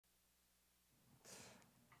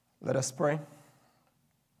Let us pray.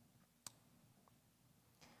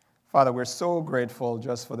 Father, we're so grateful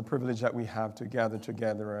just for the privilege that we have to gather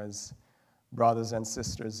together as brothers and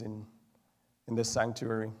sisters in this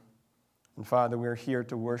sanctuary. And Father, we're here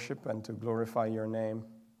to worship and to glorify your name.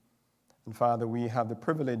 And Father, we have the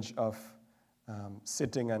privilege of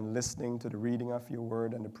sitting and listening to the reading of your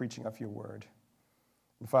word and the preaching of your word.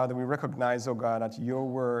 And Father, we recognize, oh God, that your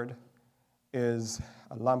word is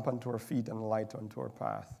a lamp unto our feet and a light unto our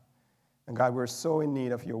path. And God, we're so in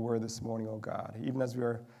need of your word this morning, oh God. Even as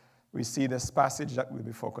we see this passage that we'll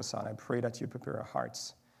be focused on, I pray that you prepare our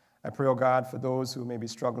hearts. I pray, oh God, for those who may be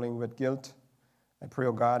struggling with guilt. I pray,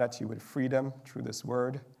 oh God, that you would free them through this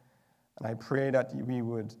word. And I pray that we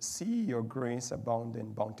would see your grace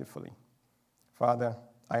abounding bountifully. Father,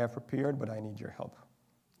 I have prepared, but I need your help.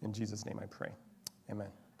 In Jesus' name I pray. Amen.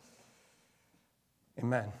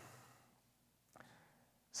 Amen.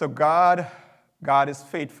 So God is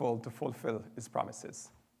faithful to fulfill his promises,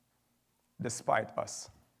 despite us.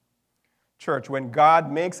 Church, when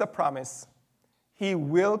God makes a promise, he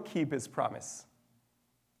will keep his promise,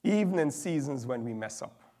 even in seasons when we mess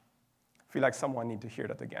up. I feel like someone needs to hear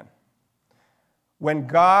that again. When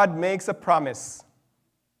God makes a promise,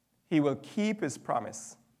 he will keep his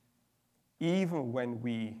promise, even when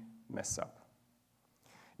we mess up.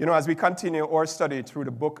 You know, as we continue our study through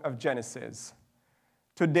the book of Genesis,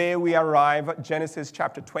 today we arrive at Genesis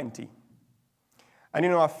chapter 20. And you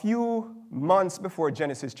know, a few months before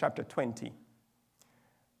Genesis chapter 20,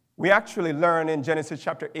 we actually learn in Genesis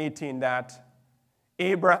chapter 18 that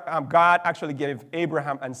God actually gave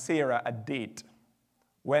Abraham and Sarah a date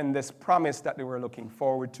when this promise that they were looking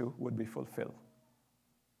forward to would be fulfilled.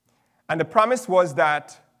 And the promise was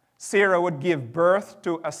that Sarah would give birth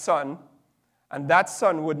to a son, and that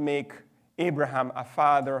son would make Abraham a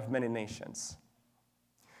father of many nations.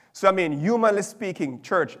 So, I mean, humanly speaking,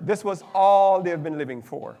 church, this was all they've been living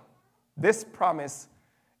for. This promise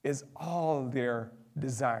is all they're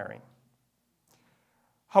desiring.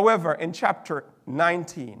 However, in chapter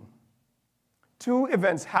 19, two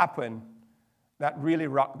events happen that really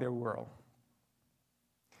rocked their world.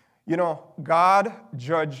 You know, God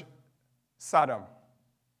judged Sodom.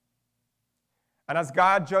 And as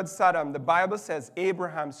God judged Sodom, the Bible says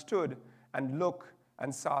Abraham stood and looked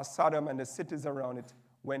and saw Sodom and the cities around it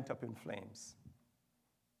went up in flames.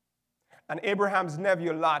 And Abraham's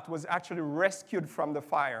nephew Lot was actually rescued from the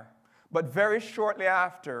fire. But very shortly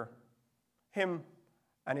after, him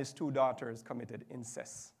and his two daughters committed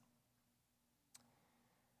incest.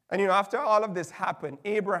 And you know, after all of this happened,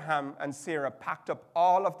 Abraham and Sarah packed up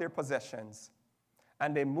all of their possessions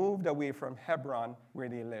and they moved away from Hebron where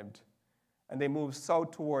they lived. And they moved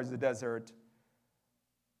south towards the desert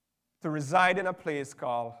to reside in a place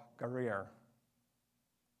called Gerar.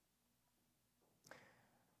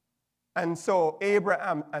 And so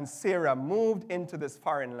Abraham and Sarah moved into this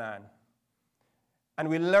foreign land. And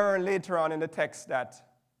we learn later on in the text that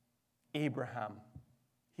Abraham,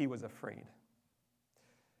 he was afraid.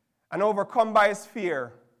 And overcome by his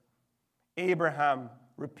fear, Abraham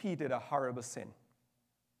repeated a horrible sin.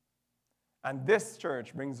 And this,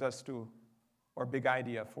 church, brings us to our big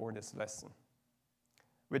idea for this lesson,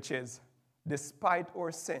 which is, despite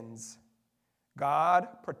our sins, God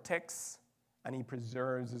protects and he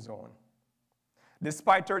preserves his own.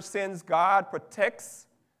 Despite our sins, God protects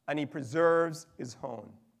and he preserves his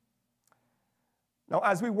own. Now,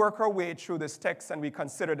 as we work our way through this text and we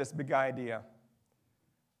consider this big idea,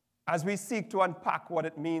 as we seek to unpack what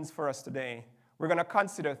it means for us today, we're going to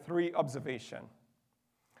consider three observations.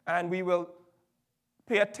 And we will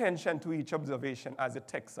pay attention to each observation as the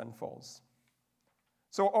text unfolds.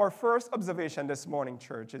 So our first observation this morning,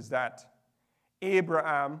 church, is that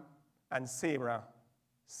Abraham and Sarah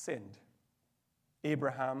sinned.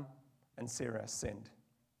 Abraham and Sarah sinned.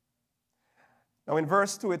 Now in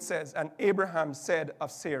verse 2 it says, and Abraham said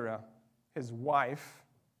of Sarah, his wife,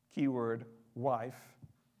 keyword, wife,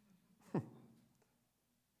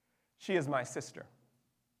 she is my sister.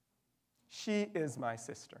 She is my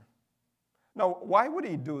sister. Now, why would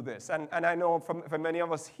he do this? And I know for many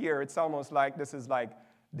of us here, it's almost like this is like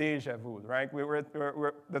deja vu, right?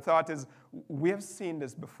 The thought is, we have seen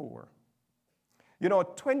this before. You know,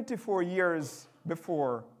 24 years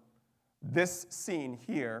before this scene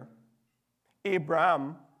here,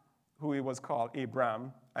 Abraham, who he was called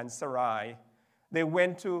Abram, and Sarai, they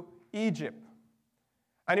went to Egypt.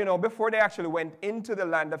 And you know, before they actually went into the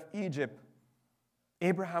land of Egypt,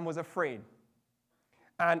 Abraham was afraid.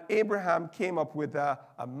 And Abraham came up with a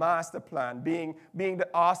master plan, being the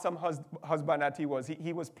awesome husband that he was.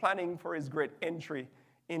 He was planning for his great entry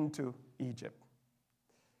into Egypt.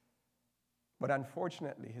 But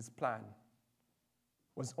unfortunately, his plan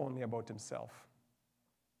was only about himself.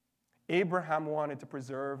 Abraham wanted to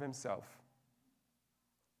preserve himself.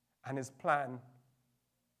 And his plan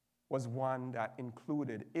was one that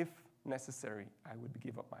included, if necessary, I would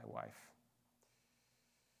give up my wife.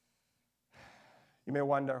 You may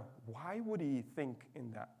wonder, why would he think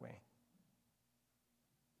in that way?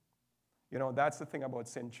 You know, that's the thing about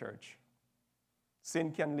sin, church.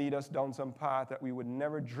 Sin can lead us down some path that we would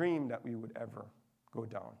never dream that we would ever go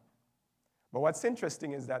down. But what's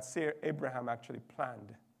interesting is that Abraham actually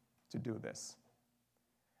planned to do this.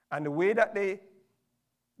 And the way that they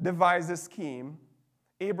devised the scheme,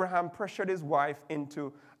 Abraham pressured his wife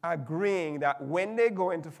into agreeing that when they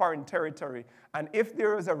go into foreign territory, and if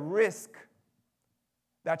there is a risk,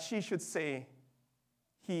 that she should say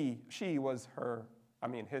she was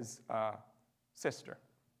his sister.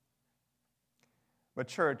 But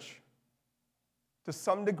church, to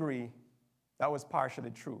some degree, that was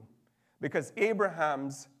partially true. Because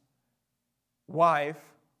Abraham's wife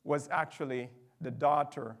was actually the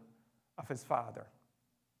daughter of his father.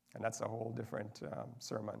 And that's a whole different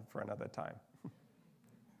sermon for another time.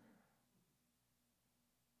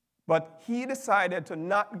 But he decided to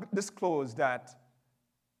not disclose that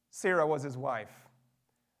Sarah was his wife,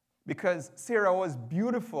 because Sarah was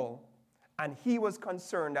beautiful, and he was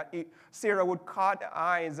concerned that Sarah would caught the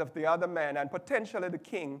eyes of the other man and potentially the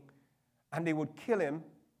king, and they would kill him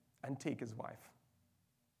and take his wife.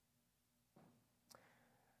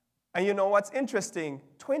 And you know what's interesting?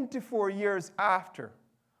 24 years after,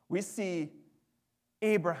 we see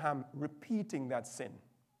Abraham repeating that sin.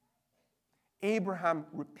 Abraham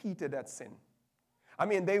repeated that sin. I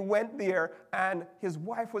mean, they went there, and his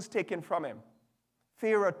wife was taken from him.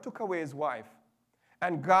 Pharaoh took away his wife.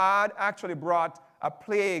 And God actually brought a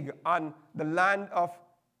plague on the land of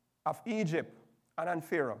Egypt and on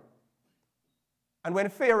Pharaoh. And when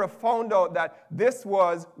Pharaoh found out that this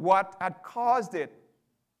was what had caused it,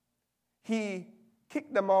 he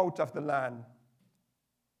kicked them out of the land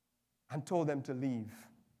and told them to leave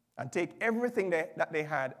and take everything that they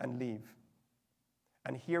had and leave.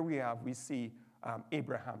 And here we see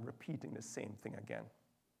Abraham repeating the same thing again.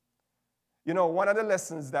 You know, one of the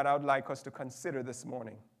lessons that I would like us to consider this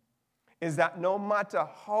morning is that no matter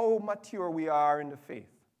how mature we are in the faith,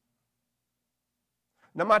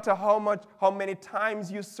 no matter how many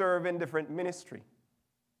times you serve in different ministry,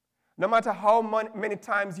 no matter how many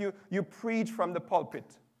times you preach from the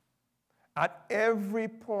pulpit, at every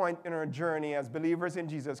point in our journey as believers in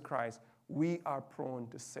Jesus Christ, we are prone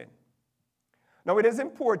to sin. Now, it is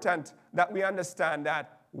important that we understand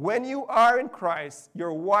that when you are in Christ,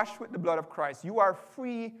 you're washed with the blood of Christ. You are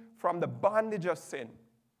free from the bondage of sin.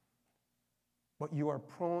 But you are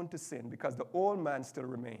prone to sin because the old man still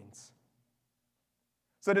remains.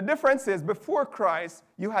 So the difference is, before Christ,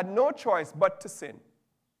 you had no choice but to sin.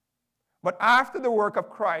 But after the work of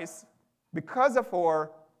Christ, because of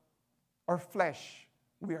our flesh,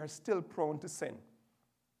 we are still prone to sin.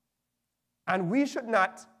 And we should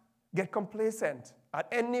not get complacent at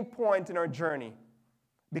any point in our journey,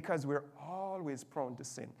 because we're always prone to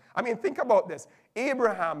sin. I mean, think about this.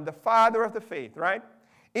 Abraham, the father of the faith, right?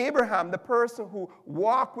 Abraham, the person who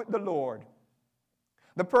walked with the Lord,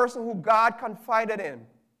 the person who God confided in,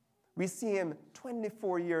 we see him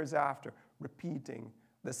 24 years after repeating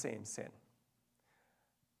the same sin.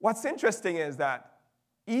 What's interesting is that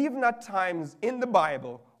even at times in the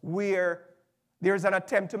Bible where there's an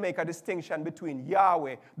attempt to make a distinction between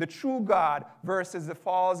Yahweh, the true God, versus the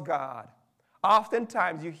false God,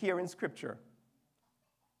 oftentimes you hear in Scripture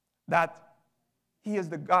that he is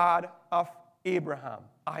the God of Abraham,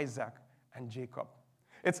 Isaac, and Jacob.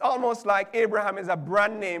 It's almost like Abraham is a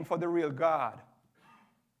brand name for the real God.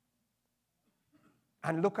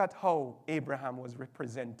 And look at how Abraham was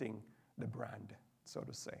representing the brand, so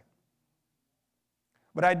to say.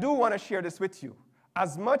 But I do want to share this with you.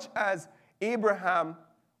 As much as Abraham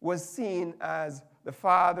was seen as the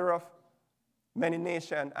father of many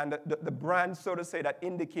nations and the brand, so to say, that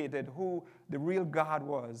indicated who the real God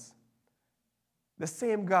was, the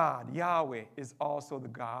same God, Yahweh, is also the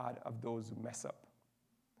God of those who mess up.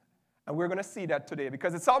 And we're going to see that today,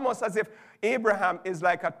 because it's almost as if Abraham is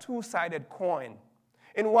like a two-sided coin.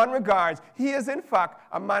 In one regard, he is in fact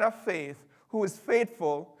a man of faith who is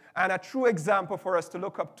faithful and a true example for us to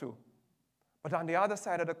look up to. But on the other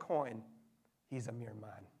side of the coin, he's a mere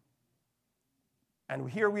man. And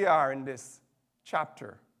here we are in this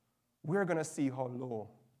chapter. We're going to see how low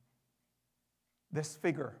this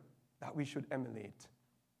figure that we should emulate,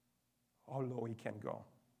 how low he can go.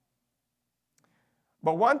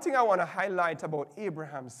 But one thing I want to highlight about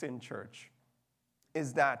Abraham's sin, church,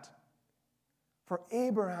 is that For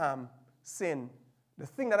Abraham, sin, the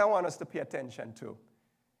thing that I want us to pay attention to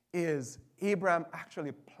is Abraham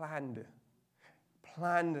actually planned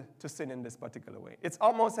to sin in this particular way. It's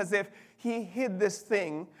almost as if he hid this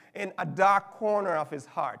thing in a dark corner of his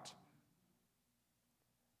heart.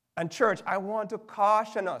 And church, I want to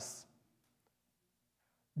caution us.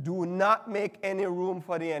 Do not make any room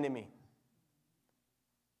for the enemy.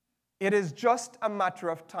 It is just a matter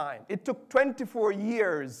of time. It took 24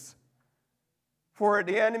 years for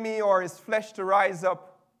the enemy or his flesh to rise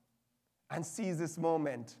up and seize this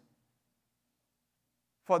moment,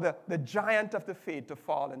 for the giant of the faith to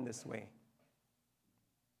fall in this way.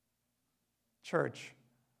 Church,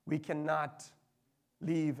 we cannot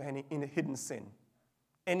leave any in a hidden sin,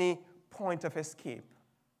 any point of escape.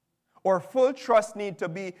 Our full trust need to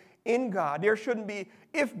be in God. There shouldn't be,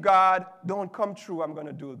 if God don't come true, I'm going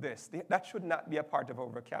to do this. That should not be a part of our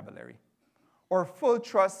vocabulary. Our full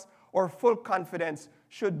trust or full confidence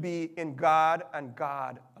should be in God and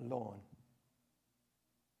God alone.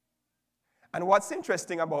 And what's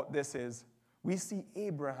interesting about this is we see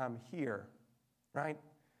Abraham here, right,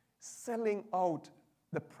 selling out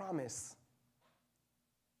the promise.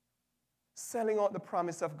 Selling out the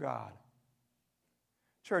promise of God.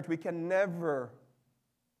 Church, we can never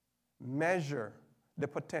measure the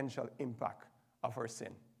potential impact of our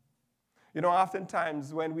sin. You know,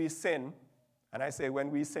 oftentimes when we sin, and I say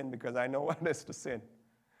when we sin because I know what it is to sin,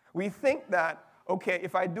 we think that, okay,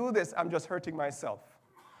 if I do this, I'm just hurting myself.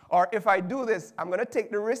 Or if I do this, I'm going to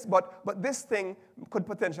take the risk, but this thing could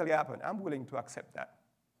potentially happen. I'm willing to accept that.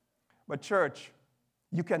 But church,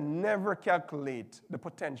 you can never calculate the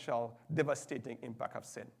potential devastating impact of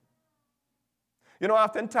sin. You know,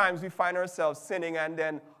 oftentimes we find ourselves sinning and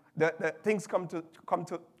then the things come to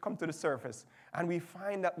the surface. And we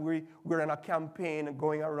find that we're in a campaign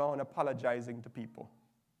going around apologizing to people.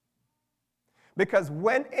 Because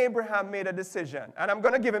when Abraham made a decision, and I'm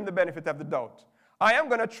going to give him the benefit of the doubt, I am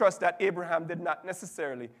going to trust that Abraham did not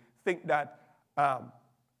necessarily think that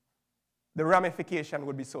the ramification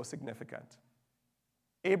would be so significant.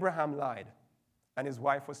 Abraham lied, and his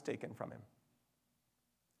wife was taken from him.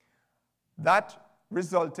 That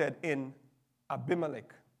resulted in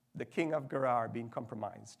Abimelech, the king of Gerar, being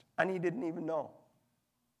compromised, and he didn't even know.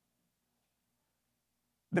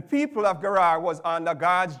 The people of Gerar was under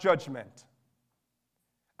God's judgment.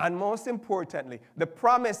 And most importantly, the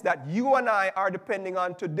promise that you and I are depending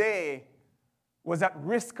on today was at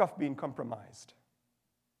risk of being compromised.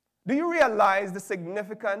 Do you realize the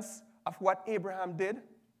significance of what Abraham did?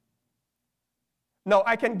 Now,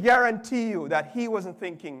 I can guarantee you that he wasn't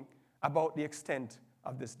thinking about the extent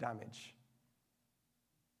of this damage.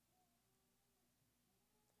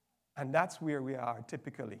 And that's where we are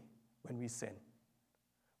typically when we sin.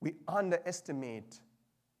 We underestimate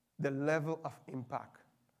the level of impact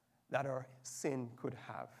that our sin could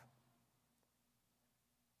have.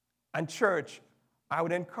 And church, I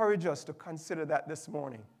would encourage us to consider that this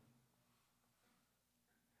morning.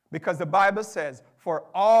 Because the Bible says, for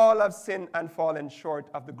all have sinned and fallen short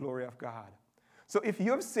of the glory of God. So if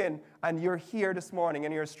you've sinned and you're here this morning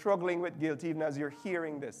and you're struggling with guilt even as you're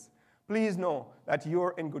hearing this, please know that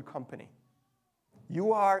you're in good company.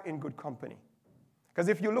 You are in good company. Because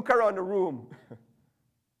if you look around the room,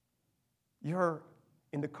 you're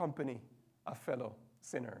in the company of fellow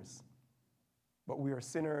sinners. But we are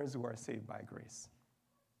sinners who are saved by grace.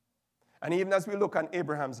 And even as we look on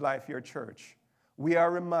Abraham's life here, church, we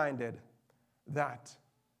are reminded that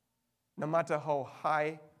no matter how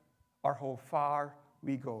high or how far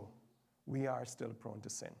we go, we are still prone to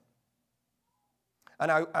sin.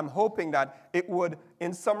 And I'm hoping that it would,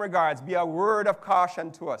 in some regards, be a word of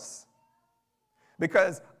caution to us.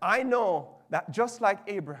 Because I know that just like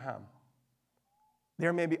Abraham,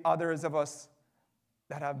 there may be others of us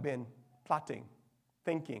that have been plotting,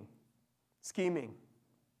 thinking, scheming,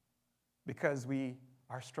 because we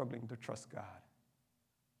are struggling to trust God.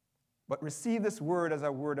 But receive this word as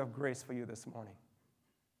a word of grace for you this morning.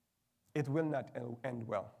 It will not end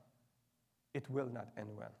well. It will not end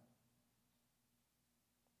well.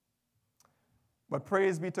 But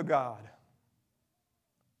praise be to God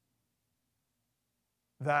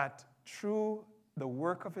that through the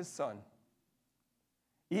work of his Son,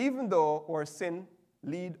 even though our sin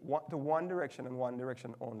lead to one direction and one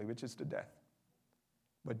direction only, which is to death,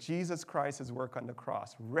 but Jesus Christ's work on the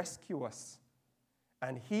cross rescue us.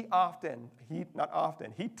 And he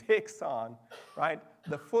takes on, right,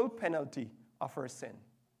 the full penalty of our sin.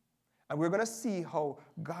 And we're going to see how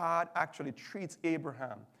God actually treats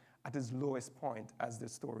Abraham at his lowest point as the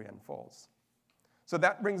story unfolds. So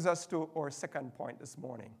that brings us to our second point this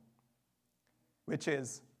morning, which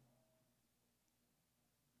is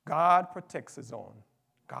God protects his own.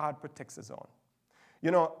 God protects his own.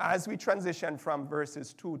 You know, as we transition from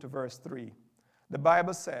verses 2 to verse 3, the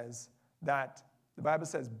Bible says,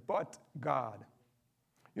 but God.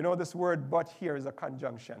 You know, this word but here is a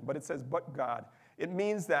conjunction, but it says, but God. It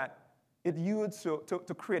means that it used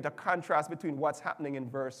to create a contrast between what's happening in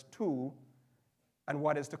verse 2 and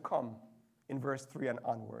what is to come in verse 3 and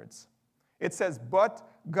onwards. It says, but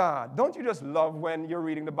God. Don't you just love when you're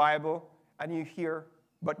reading the Bible and you hear,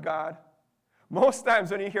 but God? Most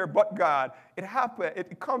times when you hear but God,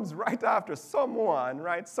 it comes right after someone,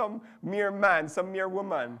 right? Some mere man, some mere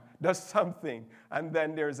woman does something. And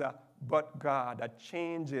then there's a but God that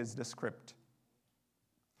changes the script.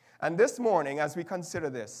 And this morning, as we consider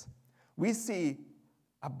this, we see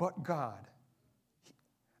a but God.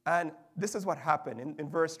 And this is what happened. In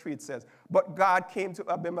verse 3 it says, but God came to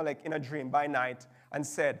Abimelech in a dream by night and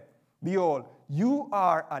said, behold, you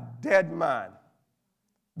are a dead man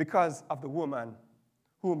because of the woman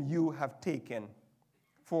whom you have taken,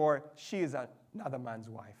 for she is another man's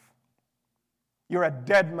wife. You're a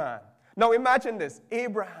dead man. Now imagine this.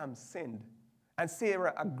 Abraham sinned, and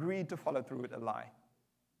Sarah agreed to follow through with a lie.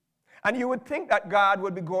 And you would think that God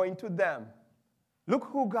would be going to them. Look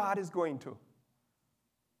who God is going to.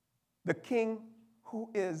 The king who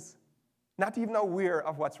is not even aware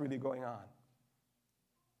of what's really going on.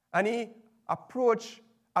 And he approached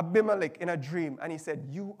Abimelech in a dream, and he said,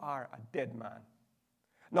 you are a dead man.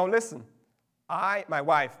 Now listen, my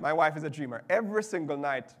wife is a dreamer. Every single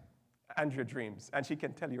night, Andrea dreams, and she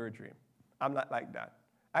can tell you her dream. I'm not like that.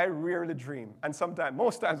 I rarely dream, and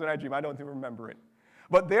most times when I dream, I don't even remember it.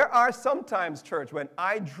 But there are some times, church, when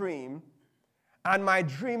I dream, and my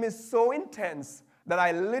dream is so intense that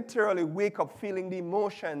I literally wake up feeling the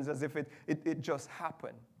emotions as if it just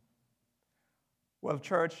happened. Well,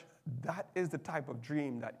 church, that is the type of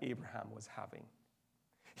dream that Abraham was having.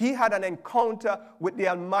 He had an encounter with the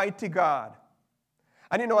Almighty God.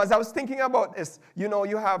 And you know, as I was thinking about this, you know,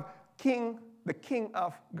 you have the king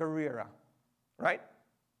of Gerar, right?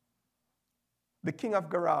 The king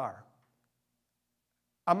of Gerar.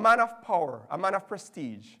 A man of power, a man of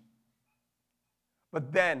prestige.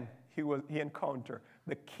 But then he encountered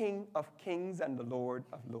the King of Kings and the Lord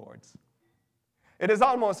of Lords. It is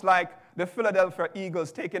almost like the Philadelphia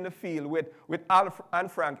Eagles taking the field with Anne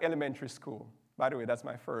Frank Elementary School. By the way, that's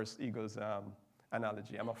my first Eagles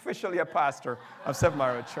analogy. I'm officially a pastor of St.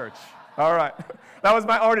 Mario Church. All right. That was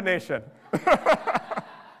my ordination.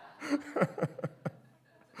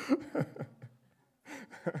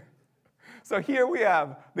 So here we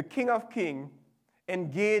have the King of Kings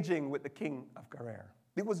engaging with the King of Gerar.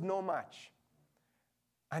 There was no match.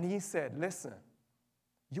 And he said, listen,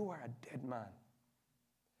 you are a dead man.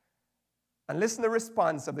 And listen to the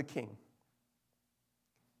response of the king.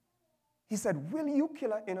 He said, will you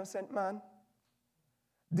kill an innocent man?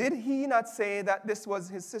 Did he not say that this was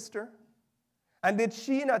his sister? And did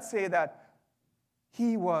she not say that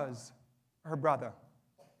he was her brother?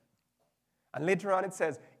 And later on it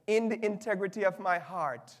says, in the integrity of my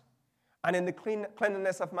heart and in the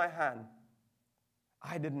cleanliness of my hand,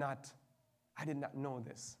 I did not know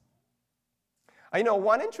this. I know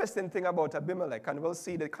one interesting thing about Abimelech, and we'll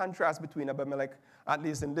see the contrast between Abimelech, at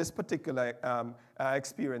least in this particular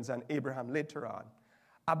experience, and Abraham later on.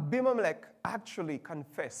 Abimelech actually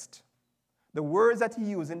confessed. The words that he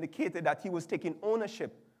used indicated that he was taking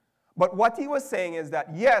ownership. But what he was saying is that,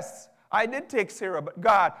 yes, I did take Sarah, but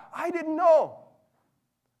God, I didn't know.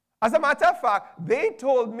 As a matter of fact, they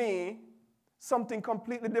told me something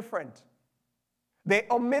completely different. They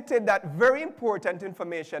omitted that very important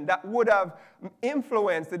information that would have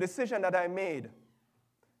influenced the decision that I made.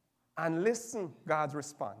 And listen, God's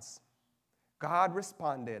response. God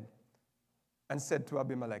responded and said to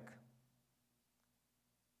Abimelech,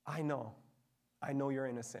 I know you're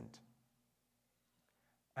innocent.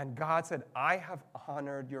 And God said, I have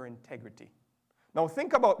honored your integrity. Now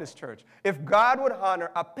think about this, church. If God would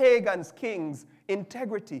honor a pagan's king's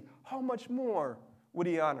integrity, how much more would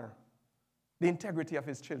he honor the integrity of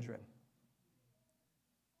his children?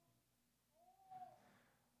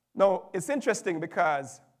 Now, it's interesting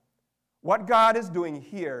because what God is doing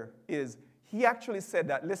here is he actually said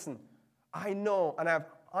that, listen, I know and I've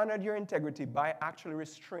honored your integrity by actually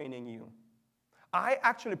restraining you. I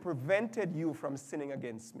actually prevented you from sinning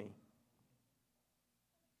against me.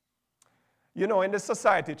 You know, in this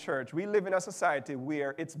society, church, we live in a society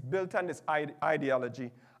where it's built on this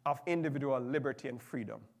ideology of individual liberty and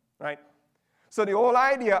freedom, right? So the whole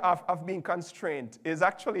idea of being constrained is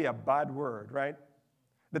actually a bad word, right?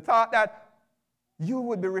 The thought that you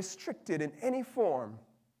would be restricted in any form.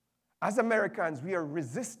 As Americans, we are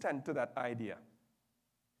resistant to that idea.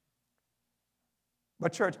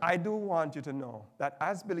 But church, I do want you to know that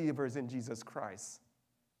as believers in Jesus Christ,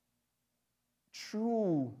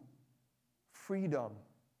 true freedom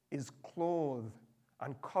is clothed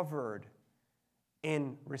and covered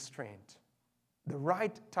in restraint, the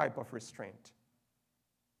right type of restraint.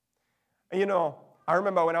 And you know, I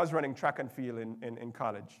remember when I was running track and field in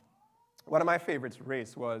college, one of my favorite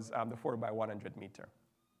race was the 4x100 meter.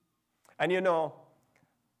 And you know,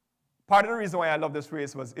 part of the reason why I love this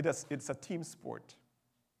race was it's a team sport.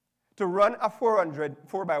 To run a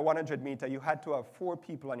 4x100 meter, you had to have 4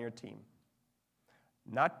 people on your team.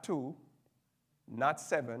 Not 2, not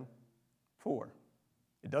 7, 4.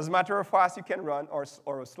 It doesn't matter how fast you can run or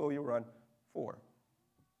how slow you run, 4.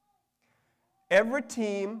 Every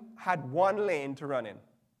team had 1 lane to run in.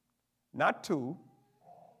 Not 2,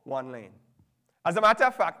 1 lane. As a matter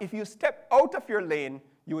of fact, if you step out of your lane,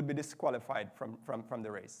 you would be disqualified from the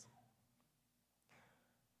race.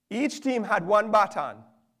 Each team had 1 baton.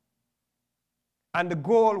 And the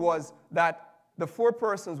goal was that the 4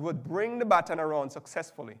 persons would bring the baton around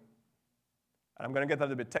successfully. And I'm going to get a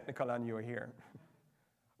little bit technical on you here.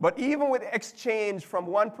 But even with exchange from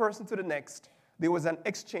one person to the next, there was an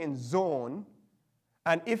exchange zone.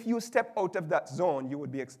 And if you step out of that zone, you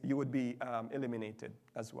would be eliminated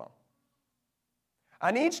as well.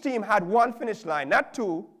 And each team had 1 finish line, not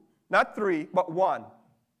 2, not 3, but 1.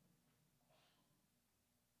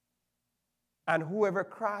 And whoever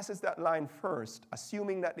crosses that line first,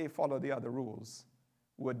 assuming that they follow the other rules,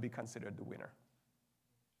 would be considered the winner.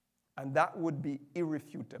 And that would be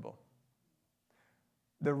irrefutable.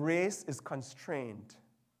 The race is constrained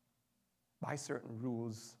by certain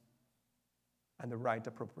rules and the right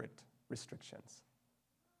appropriate restrictions.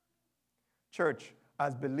 Church,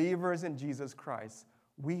 as believers in Jesus Christ,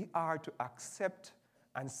 we are to accept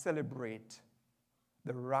and celebrate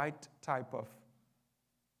the right type of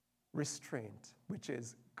restraint, which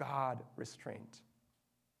is God restraint.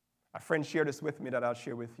 A friend shared this with me that I'll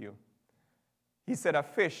share with you. He said a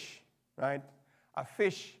fish, right?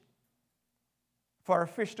 For a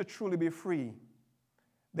fish to truly be free,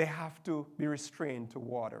 they have to be restrained to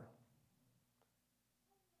water.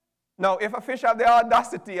 Now, if a fish has the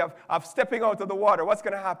audacity of stepping out of the water, what's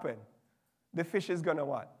going to happen? The fish is going to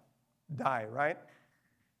what? Die, right?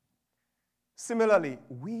 Similarly,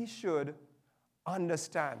 we should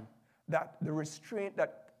understand that the restraint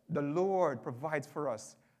that the Lord provides for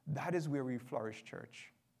us, that is where we flourish,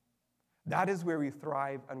 church. That is where we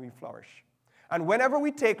thrive and we flourish. And whenever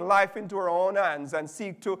we take life into our own hands and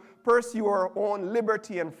seek to pursue our own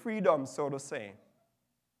liberty and freedom, so to say,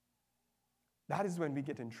 that is when we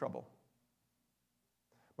get in trouble.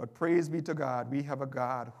 But praise be to God, we have a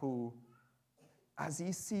God who, as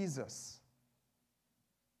he sees us,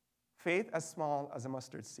 faith as small as a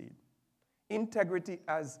mustard seed, integrity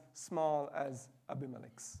as small as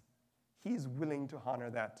Abimelech's, he is willing to honor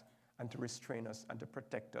that and to restrain us and to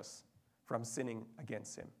protect us from sinning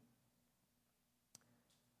against him.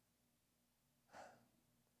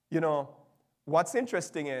 You know, what's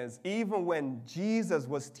interesting is even when Jesus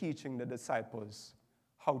was teaching the disciples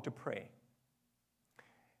how to pray,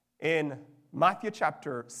 in Matthew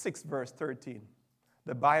chapter 6, verse 13,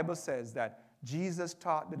 the Bible says that Jesus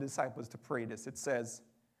taught the disciples to pray this. It says,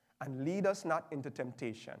 "And lead us not into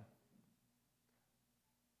temptation,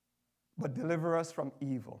 but deliver us from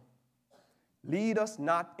evil." Lead us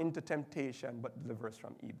not into temptation, but deliver us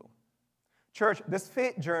from evil. Church, this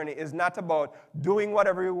faith journey is not about doing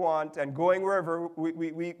whatever we want and going wherever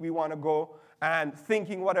we want to go and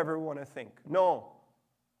thinking whatever we want to think. No.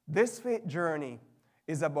 This faith journey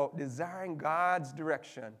is about desiring God's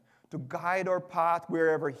direction to guide our path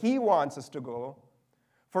wherever he wants us to go,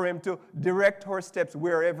 for him to direct our steps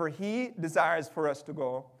wherever he desires for us to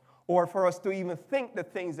go, or for us to even think the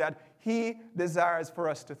things that he desires for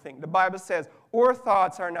us to think. The Bible says our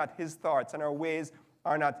thoughts are not his thoughts and our ways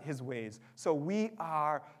are not his ways. So we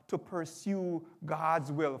are to pursue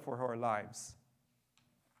God's will for our lives.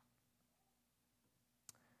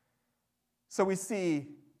 So we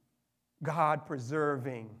see God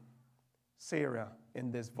preserving Sarah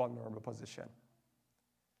in this vulnerable position.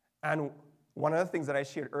 And one of the things that I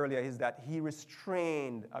shared earlier is that he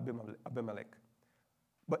restrained Abimelech.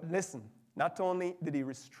 But listen, not only did he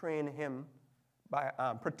restrain him,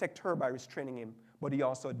 protect her by restraining him, but he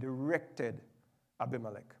also directed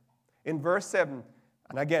Abimelech. In verse 7,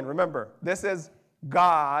 and again, remember, this is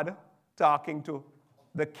God talking to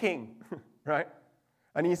the king, right?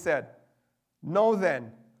 And he said, "Know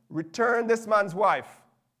then, return this man's wife."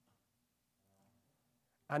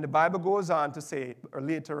 And the Bible goes on to say, or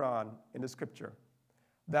later on in the scripture,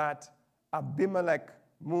 that Abimelech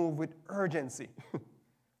moved with urgency,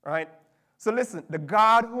 right? So listen, the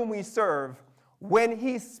God whom we serve, when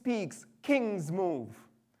he speaks, kings move.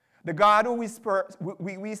 The God who we serve,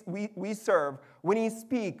 when he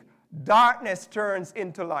speaks, darkness turns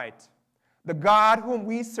into light. The God whom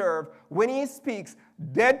we serve, when he speaks,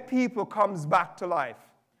 dead people comes back to life.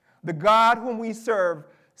 The God whom we serve,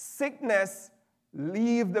 sickness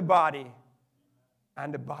leave the body,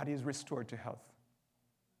 and the body is restored to health.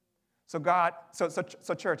 So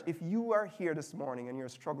church, if you are here this morning and you're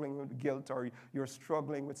struggling with guilt, or you're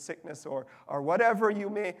struggling with sickness, or whatever you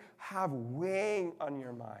may have weighing on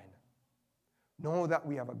your mind, know that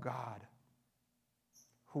we have a God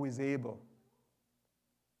who is able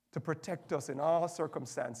to protect us in all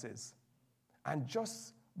circumstances. And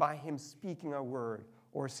just by him speaking a word,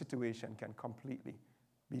 our situation can completely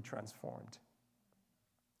be transformed.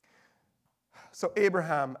 So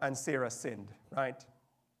Abraham and Sarah sinned, right?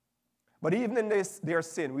 But even in their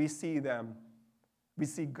sin, we see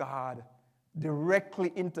God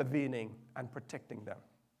directly intervening and protecting them.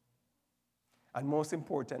 And most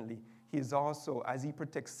importantly, he is also, as he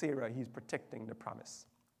protects Sarah, he's protecting the promise.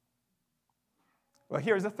 Well,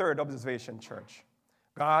 here's the third observation, church.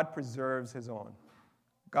 God preserves his own.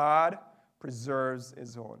 God preserves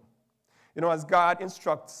his own. You know, as God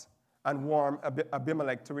instructs and warns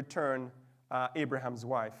Abimelech to return Abraham's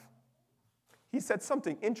wife, he said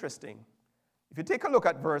something interesting. If you take a look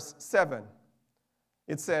at verse 7,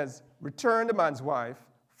 it says, return the man's wife,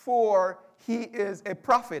 for he is a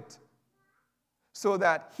prophet, so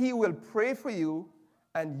that he will pray for you,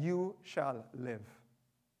 and you shall live.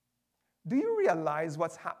 Do you realize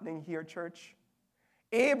what's happening here, church?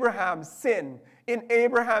 Abraham's sin, in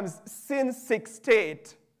Abraham's sin-sick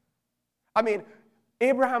state. I mean,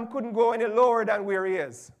 Abraham couldn't go any lower than where he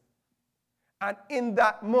is. And in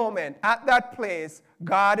that moment, at that place,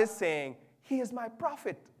 God is saying, he is my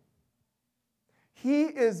prophet. He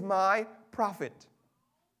is my prophet.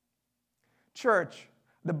 Church,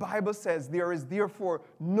 the Bible says there is therefore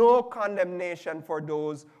no condemnation for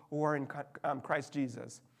those who are in Christ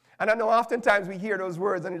Jesus. And I know oftentimes we hear those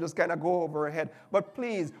words and it just kind of go over our head. But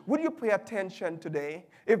please, would you pay attention today?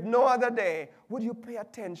 If no other day, would you pay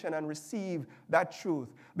attention and receive that truth?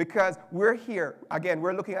 Because we're here, again,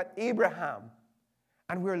 we're looking at Abraham.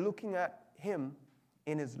 And we're looking at him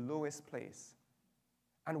in his lowest place.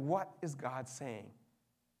 And what is God saying?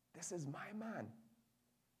 This is my man.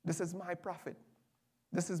 This is my prophet.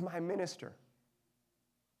 This is my minister.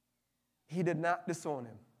 He did not disown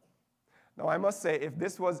him. Now, I must say, if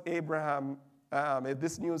this was Abraham, if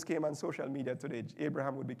this news came on social media today,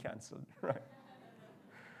 Abraham would be canceled, right?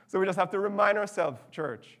 So we just have to remind ourselves,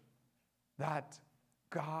 church, that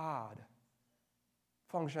God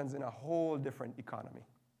functions in a whole different economy.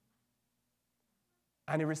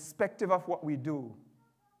 And irrespective of what we do,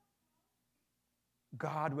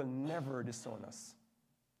 God will never disown us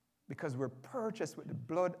because we're purchased with the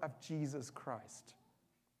blood of Jesus Christ.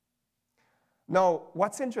 Now,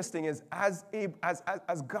 what's interesting is as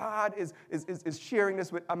God is sharing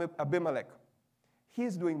this with Abimelech,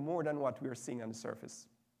 he's doing more than what we're seeing on the surface.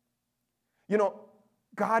 You know,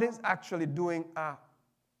 God is actually doing a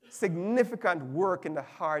significant work in the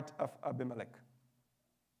heart of Abimelech.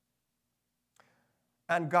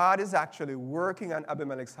 And God is actually working on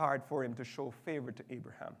Abimelech's heart for him to show favor to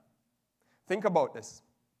Abraham. Think about this.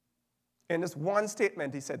 In this one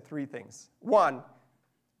statement, he said three things. One,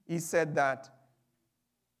 he said that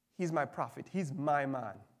he's my prophet. He's my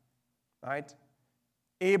man, right?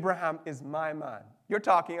 Abraham is my man. You're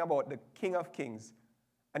talking about the King of Kings.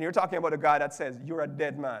 And you're talking about a guy that says, you're a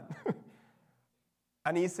dead man.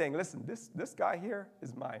 And he's saying, listen, this guy here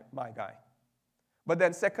is my guy. But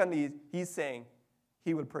then secondly, he's saying,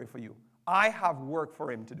 he will pray for you. I have work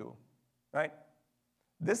for him to do, right?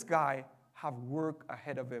 This guy have work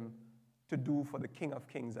ahead of him to do for the King of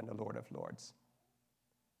Kings and the Lord of Lords.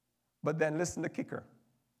 But then listen to the kicker.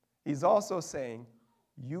 He's also saying,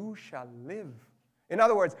 you shall live. In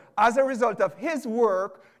other words, as a result of his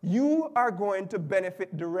work, you are going to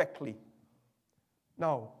benefit directly.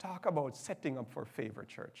 Now, talk about setting up for favor,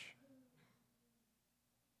 church.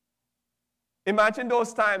 Imagine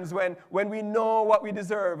those times when we know what we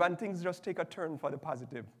deserve and things just take a turn for the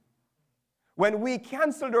positive. When we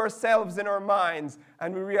canceled ourselves in our minds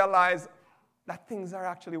and we realize that things are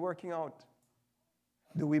actually working out.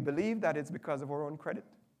 Do we believe that it's because of our own credit?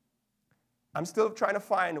 I'm still trying to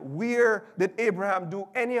find where did Abraham do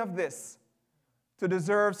any of this to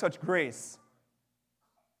deserve such grace?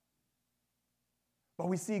 But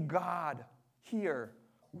we see God here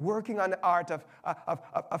working on the heart of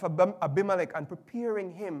Abimelech and preparing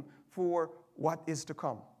him for what is to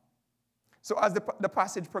come. So as the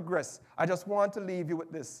passage progresses, I just want to leave you with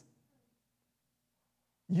this.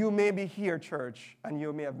 You may be here, church, and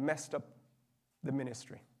you may have messed up the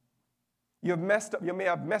ministry. You may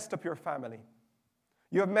have messed up your family.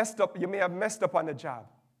 You may have messed up on the job.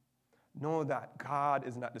 Know that God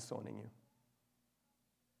is not disowning you.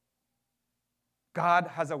 God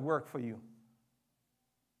has a work for you.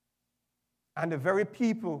 And the very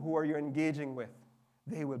people who are you're engaging with,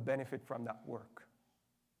 they will benefit from that work.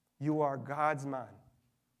 You are God's man.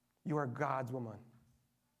 You are God's woman.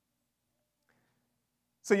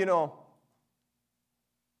 So,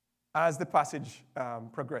 as the passage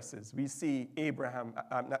progresses, we see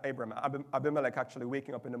Abimelech actually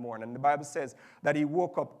waking up in the morning. And the Bible says that he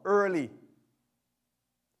woke up early.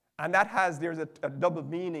 And there's a double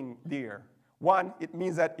meaning there. One, it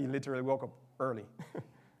means that he literally woke up early,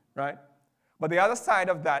 right? But the other side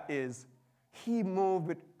of that is he moved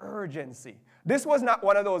with urgency. This was not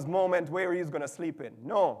one of those moments where he was going to sleep in.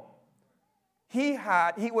 No. He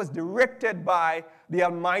was directed by the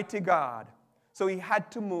Almighty God. So he had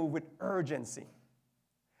to move with urgency.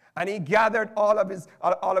 And he gathered all of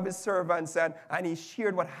his servants and he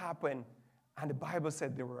shared what happened. And the Bible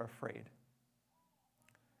said they were afraid.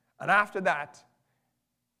 And after that,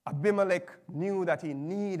 Abimelech knew that he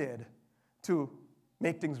needed to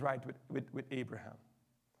make things right with Abraham.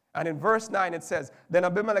 And in verse 9 it says, Then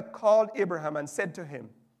Abimelech called Abraham and said to him,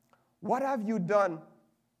 What have you done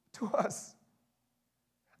to us?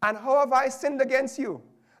 And how have I sinned against you,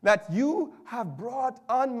 that you have brought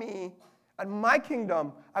on me and my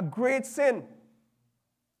kingdom a great sin?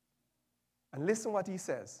 And listen what he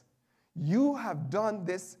says. You have done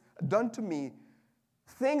to me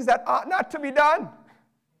things that ought not to be done.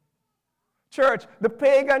 Church, the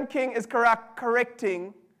pagan king is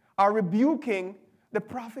correcting or rebuking the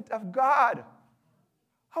prophet of God.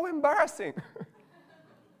 How embarrassing.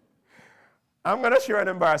 I'm going to share an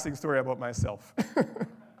embarrassing story about myself.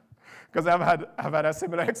 Because I've had a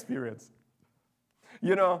similar experience.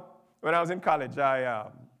 When I was in college,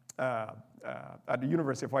 at the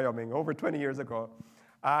University of Wyoming, over 20 years ago,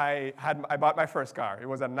 I bought my first car. It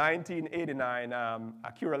was a 1989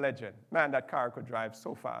 Acura Legend. Man, that car could drive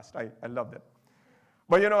so fast. I loved it.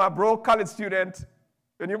 But a broke college student,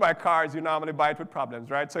 when you buy cars, you normally buy it with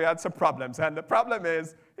problems, right? So you had some problems. And the problem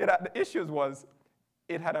is, the issues was,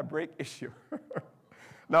 it had a brake issue.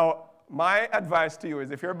 Now, my advice to you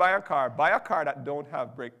is if you're buying a car that don't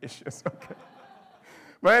have brake issues, okay?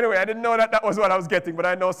 But anyway, I didn't know that was what I was getting, but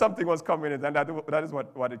I know something was coming in, and that is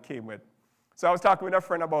what it came with. So I was talking with a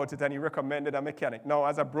friend about it, and he recommended a mechanic. Now,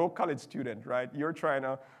 as a broke college student, right, you're trying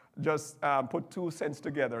to just put 2 cents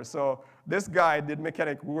together. So this guy did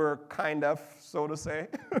mechanic work, kind of, so to say.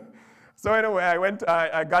 So anyway,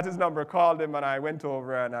 I got his number, called him, and I went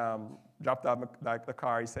over and dropped off the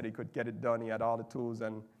car. He said he could get it done. He had all the tools.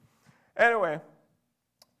 And anyway,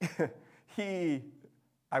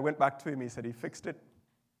 I went back to him. He said he fixed it.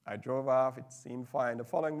 I drove off. It seemed fine. The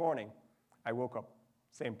following morning, I woke up.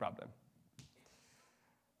 Same problem.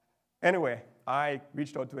 Anyway, I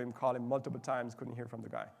reached out to him, called him multiple times, couldn't hear from the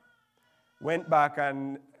guy. Went back,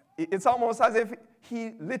 and it's almost as if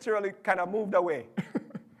he literally kind of moved away.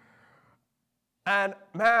 And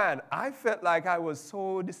man, I felt like I was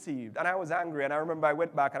so deceived, and I was angry. And I remember I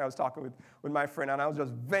went back and I was talking with my friend, and I was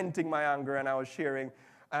just venting my anger, and I was sharing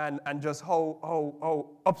and just how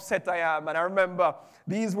upset I am. And I remember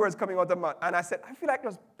these words coming out of my mouth, and I said, I feel like I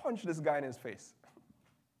just punched this guy in his face.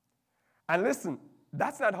 And listen,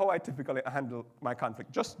 that's not how I typically handle my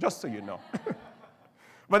conflict, just so you know.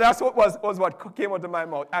 But that's what was what came out of my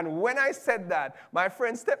mouth. And when I said that, my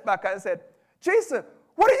friend stepped back and said, Jason,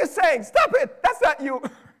 what are you saying? Stop it. That's not you.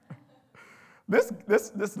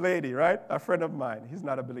 This lady, right, a friend of mine, he's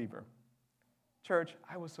not a believer. Church,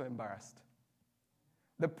 I was so embarrassed.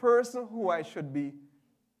 The person who I should be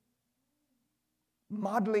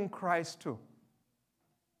modeling Christ to,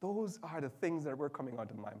 those are the things that were coming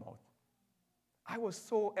out of my mouth. I was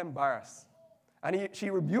so embarrassed. And she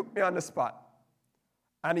rebuked me on the spot.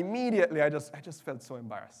 And immediately I just felt so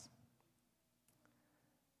embarrassed.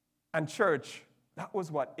 And church, that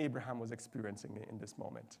was what Abraham was experiencing in this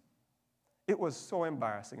moment. It was so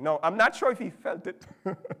embarrassing. Now, I'm not sure if he felt it.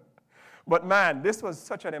 But man, this was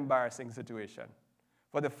such an embarrassing situation.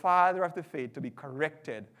 For the father of the faith to be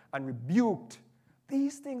corrected and rebuked.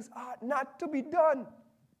 These things ought not to be done.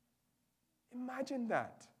 Imagine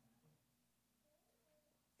that.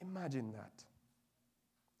 Imagine that.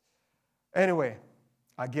 Anyway,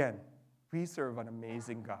 again, we serve an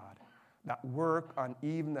amazing God that works on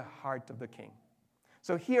even the heart of the king.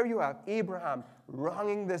 So here you have Abraham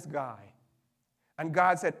wronging this guy. And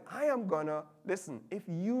God said, I am going to, listen, if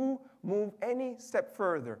you move any step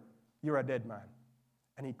further, you're a dead man.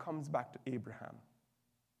 And he comes back to Abraham.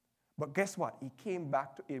 But guess what? He came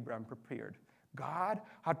back to Abraham prepared. God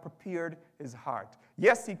had prepared his heart.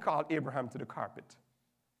 Yes, he called Abraham to the carpet,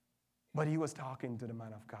 but he was talking to the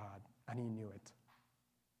man of God, and he knew it.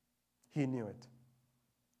 He knew it.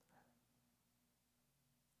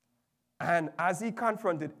 And as he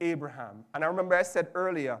confronted Abraham, and I remember I said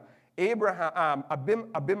earlier,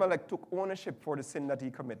 Abimelech took ownership for the sin that he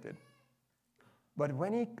committed. But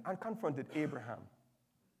when he confronted Abraham,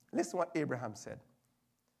 listen to what Abraham said.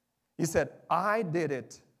 He said, I did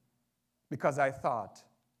it because I thought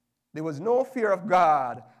there was no fear of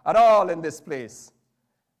God at all in this place,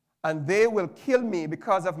 and they will kill me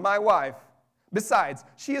because of my wife. Besides,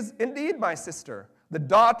 she is indeed my sister, the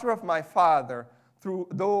daughter of my father,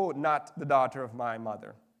 though not the daughter of my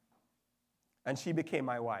mother. And she became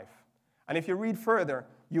my wife. And if you read further,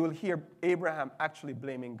 you will hear Abraham actually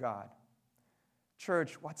blaming God.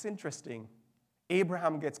 Church, what's interesting,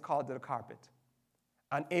 Abraham gets called to the carpet.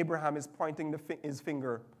 And Abraham is pointing his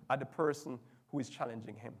finger at the person who is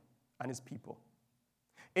challenging him and his people.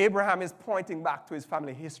 Abraham is pointing back to his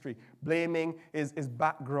family history, blaming his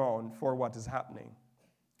background for what is happening.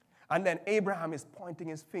 And then Abraham is pointing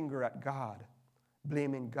his finger at God,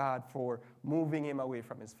 blaming God for moving him away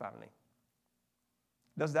from his family.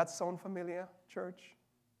 Does that sound familiar, church?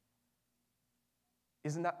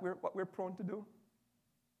 Isn't that what we're prone to do?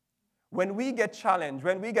 When we get challenged,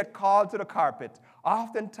 when we get called to the carpet,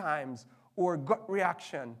 oftentimes our gut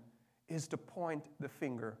reaction is to point the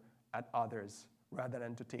finger at others rather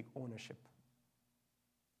than to take ownership.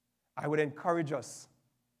 I would encourage us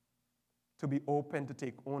to be open to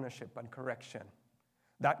take ownership and correction,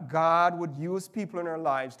 that God would use people in our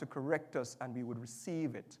lives to correct us and we would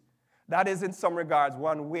receive it. That is, in some regards,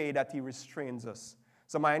 one way that he restrains us.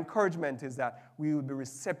 So my encouragement is that we would be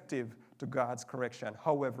receptive to God's correction,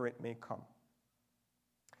 however it may come.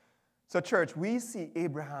 So church, we see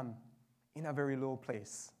Abraham in a very low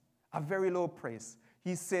place. A very low place.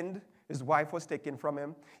 He sinned. His wife was taken from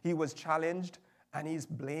him. He was challenged, and he's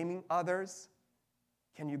blaming others.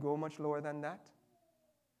 Can you go much lower than that?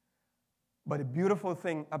 But the beautiful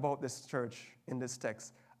thing about this church in this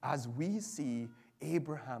text, as we see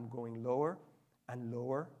Abraham going lower and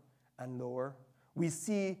lower and lower, we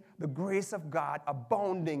see the grace of God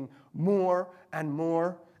abounding more and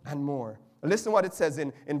more and more. Listen to what it says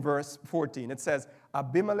in verse 14. It says,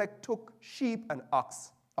 Abimelech took sheep and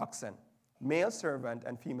oxen, male servant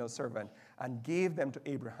and female servant, and gave them to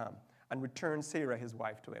Abraham, and returned Sarah, his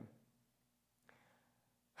wife, to him.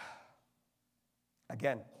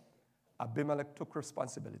 Again, Abimelech took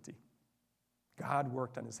responsibility. God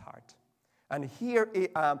worked on his heart. And here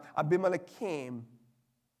Abimelech came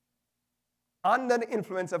under the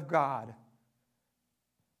influence of God,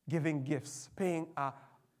 giving gifts, paying a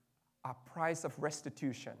price of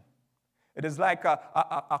restitution. It is like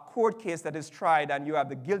a court case that is tried, and you have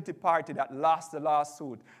the guilty party that lost the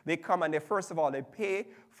lawsuit. They come and first of all, they pay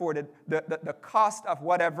for the cost of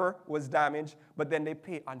whatever was damaged, but then they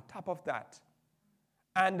pay on top of that.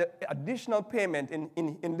 And the additional payment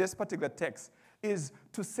in this particular text is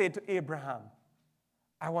to say to Abraham,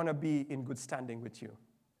 I want to be in good standing with you.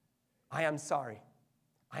 I am sorry.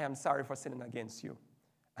 I am sorry for sinning against you,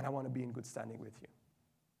 and I want to be in good standing with you.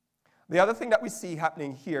 The other thing that we see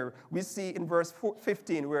happening here, we see in verse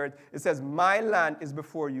 15 where it says, my land is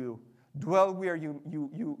before you. Dwell where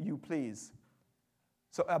you please.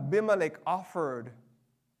 So Abimelech offered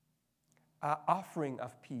an offering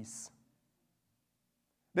of peace.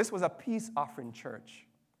 This was a peace offering, church,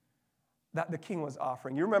 that the king was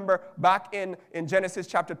offering. You remember back in Genesis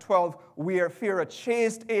chapter 12, where Pharaoh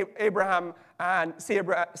chased Abraham and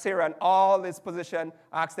Sarah and all his possession,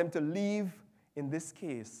 asked them to leave. In this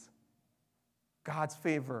case, God's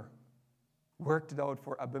favor worked it out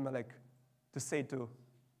for Abimelech to say to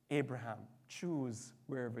Abraham, choose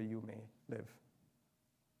wherever you may live.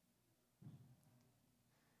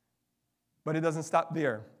 But it doesn't stop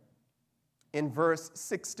there. In verse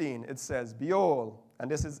 16, it says, behold,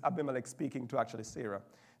 and this is Abimelech speaking to actually Sarah.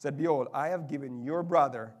 It said, behold, I have given your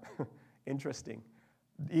brother, interesting,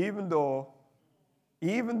 even though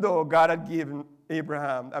God had given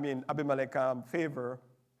Abimelech favor,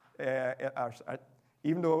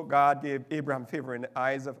 even though God gave Abraham favor in the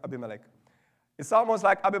eyes of Abimelech, it's almost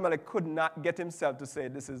like Abimelech could not get himself to say,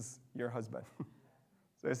 this is your husband.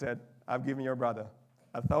 So he said, I've given your brother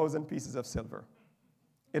 1,000 pieces of silver.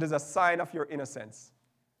 It is a sign of your innocence.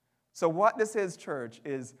 So what this is, church,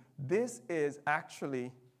 is this is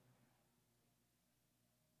actually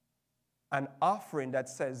an offering that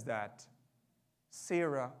says that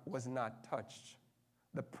Sarah was not touched.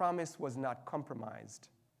 The promise was not compromised.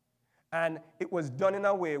 And it was done in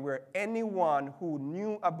a way where anyone who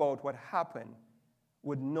knew about what happened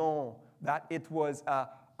would know that it was an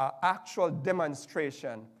actual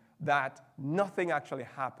demonstration that nothing actually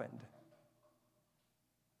happened.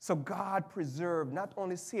 So God preserved not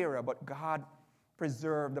only Sarah, but God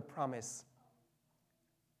preserved the promise.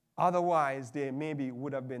 Otherwise, there maybe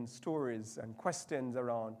would have been stories and questions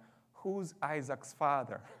around who's Isaac's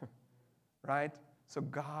father, right? So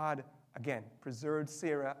God, again, preserved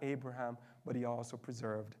Sarah, Abraham, but he also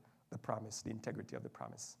preserved the promise, the integrity of the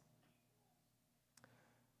promise.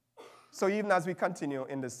 So even as we continue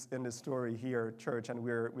in this story here, church, and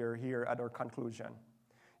we're here at our conclusion,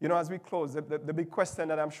 you know, as we close, the big question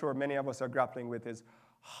that I'm sure many of us are grappling with is,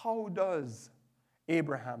 how does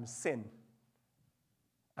Abraham sin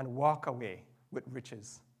and walk away with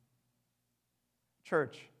riches?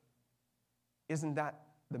 Church, isn't that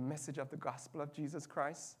the message of the gospel of Jesus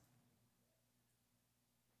Christ?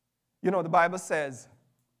 You know, the Bible says,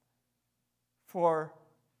 for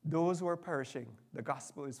those who are perishing, the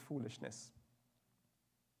gospel is foolishness.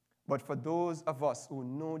 But for those of us who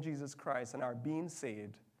know Jesus Christ and are being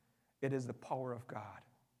saved, it is the power of God.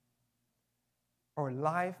 Our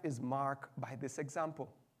life is marked by this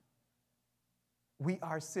example. We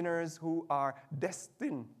are sinners who are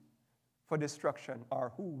destined for destruction,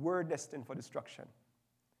 or who were destined for destruction.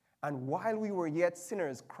 And while we were yet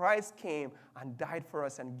sinners, Christ came and died for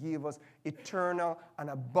us and gave us eternal and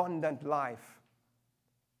abundant life.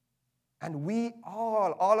 And we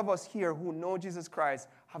all of us here who know Jesus Christ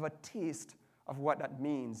have a taste of what that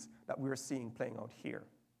means that we're seeing playing out here.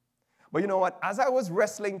 But you know what? As I was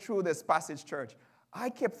wrestling through this passage, church, I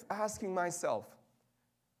kept asking myself,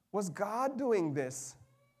 was God doing this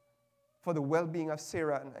for the well-being of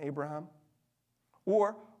Sarah and Abraham?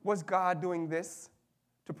 Or was God doing this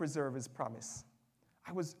to preserve his promise?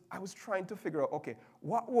 I was trying to figure out, okay,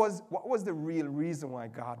 what was the real reason why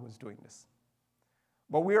God was doing this?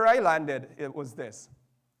 But where I landed, it was this.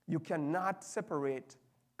 You cannot separate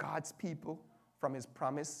God's people from his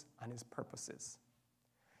promise and his purposes.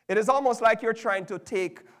 It is almost like you're trying to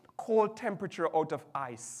take cold temperature out of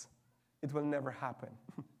ice. It will never happen.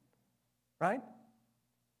 Right?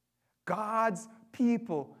 God's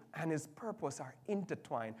people and his purpose are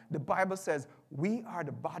intertwined. The Bible says we are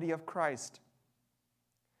the body of Christ.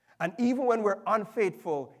 And even when we're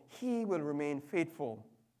unfaithful, he will remain faithful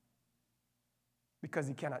because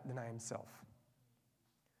he cannot deny himself.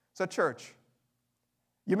 So church,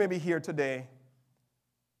 you may be here today,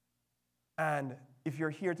 and if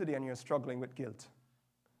you're here today and you're struggling with guilt,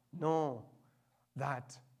 know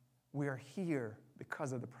that we are here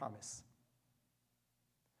because of the promise.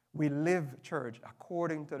 We live, church,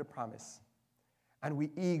 according to the promise, and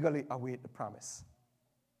we eagerly await the promise.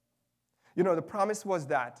 You know, the promise was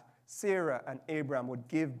that Sarah and Abraham would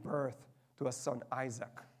give birth to a son,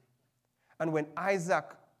 Isaac. And when Isaac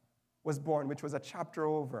was born, which was a chapter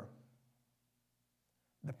over,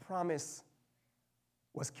 the promise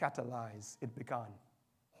was catalyzed. It began.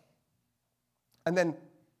 And then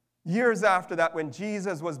years after that, when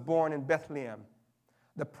Jesus was born in Bethlehem,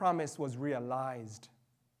 the promise was realized.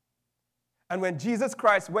 And when Jesus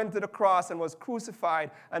Christ went to the cross and was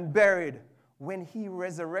crucified and buried, when he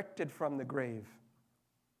resurrected from the grave,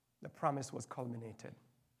 the promise was culminated.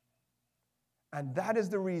 And that is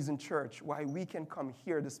the reason, church, why we can come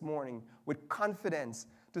here this morning with confidence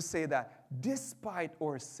to say that despite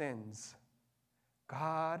our sins,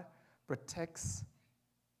 God protects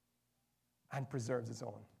and preserves his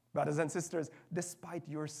own. Brothers and sisters, despite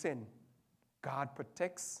your sin, God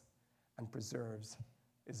protects and preserves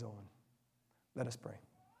his own. Let us pray.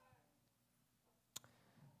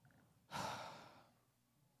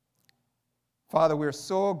 Father, we're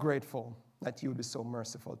so grateful that you would be so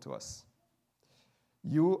merciful to us.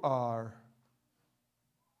 You are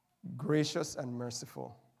gracious and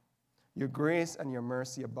merciful. Your grace and your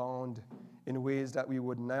mercy abound in ways that we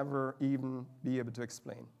would never even be able to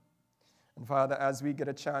explain. And Father, as we get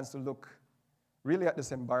a chance to look really at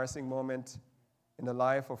this embarrassing moment in the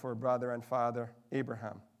life of our brother and father,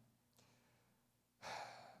 Abraham,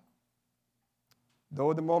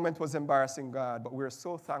 though the moment was embarrassing, God, but we're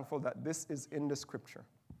so thankful that this is in the scripture.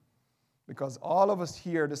 Because all of us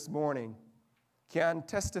here this morning can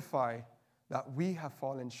testify that we have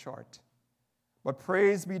fallen short. But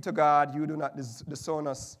praise be to God, you do not disown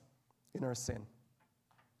us in our sin.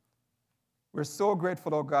 We're so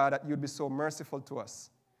grateful, oh God, that you'd be so merciful to us.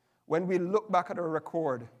 When we look back at our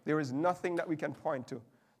record, there is nothing that we can point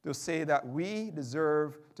to say that we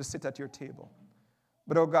deserve to sit at your table.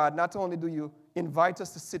 But, oh God, not only do you invite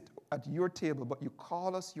us to sit at your table, but you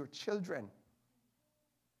call us your children.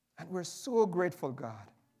 And we're so grateful, God.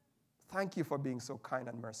 Thank you for being so kind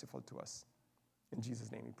and merciful to us. In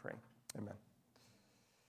Jesus' name we pray. Amen.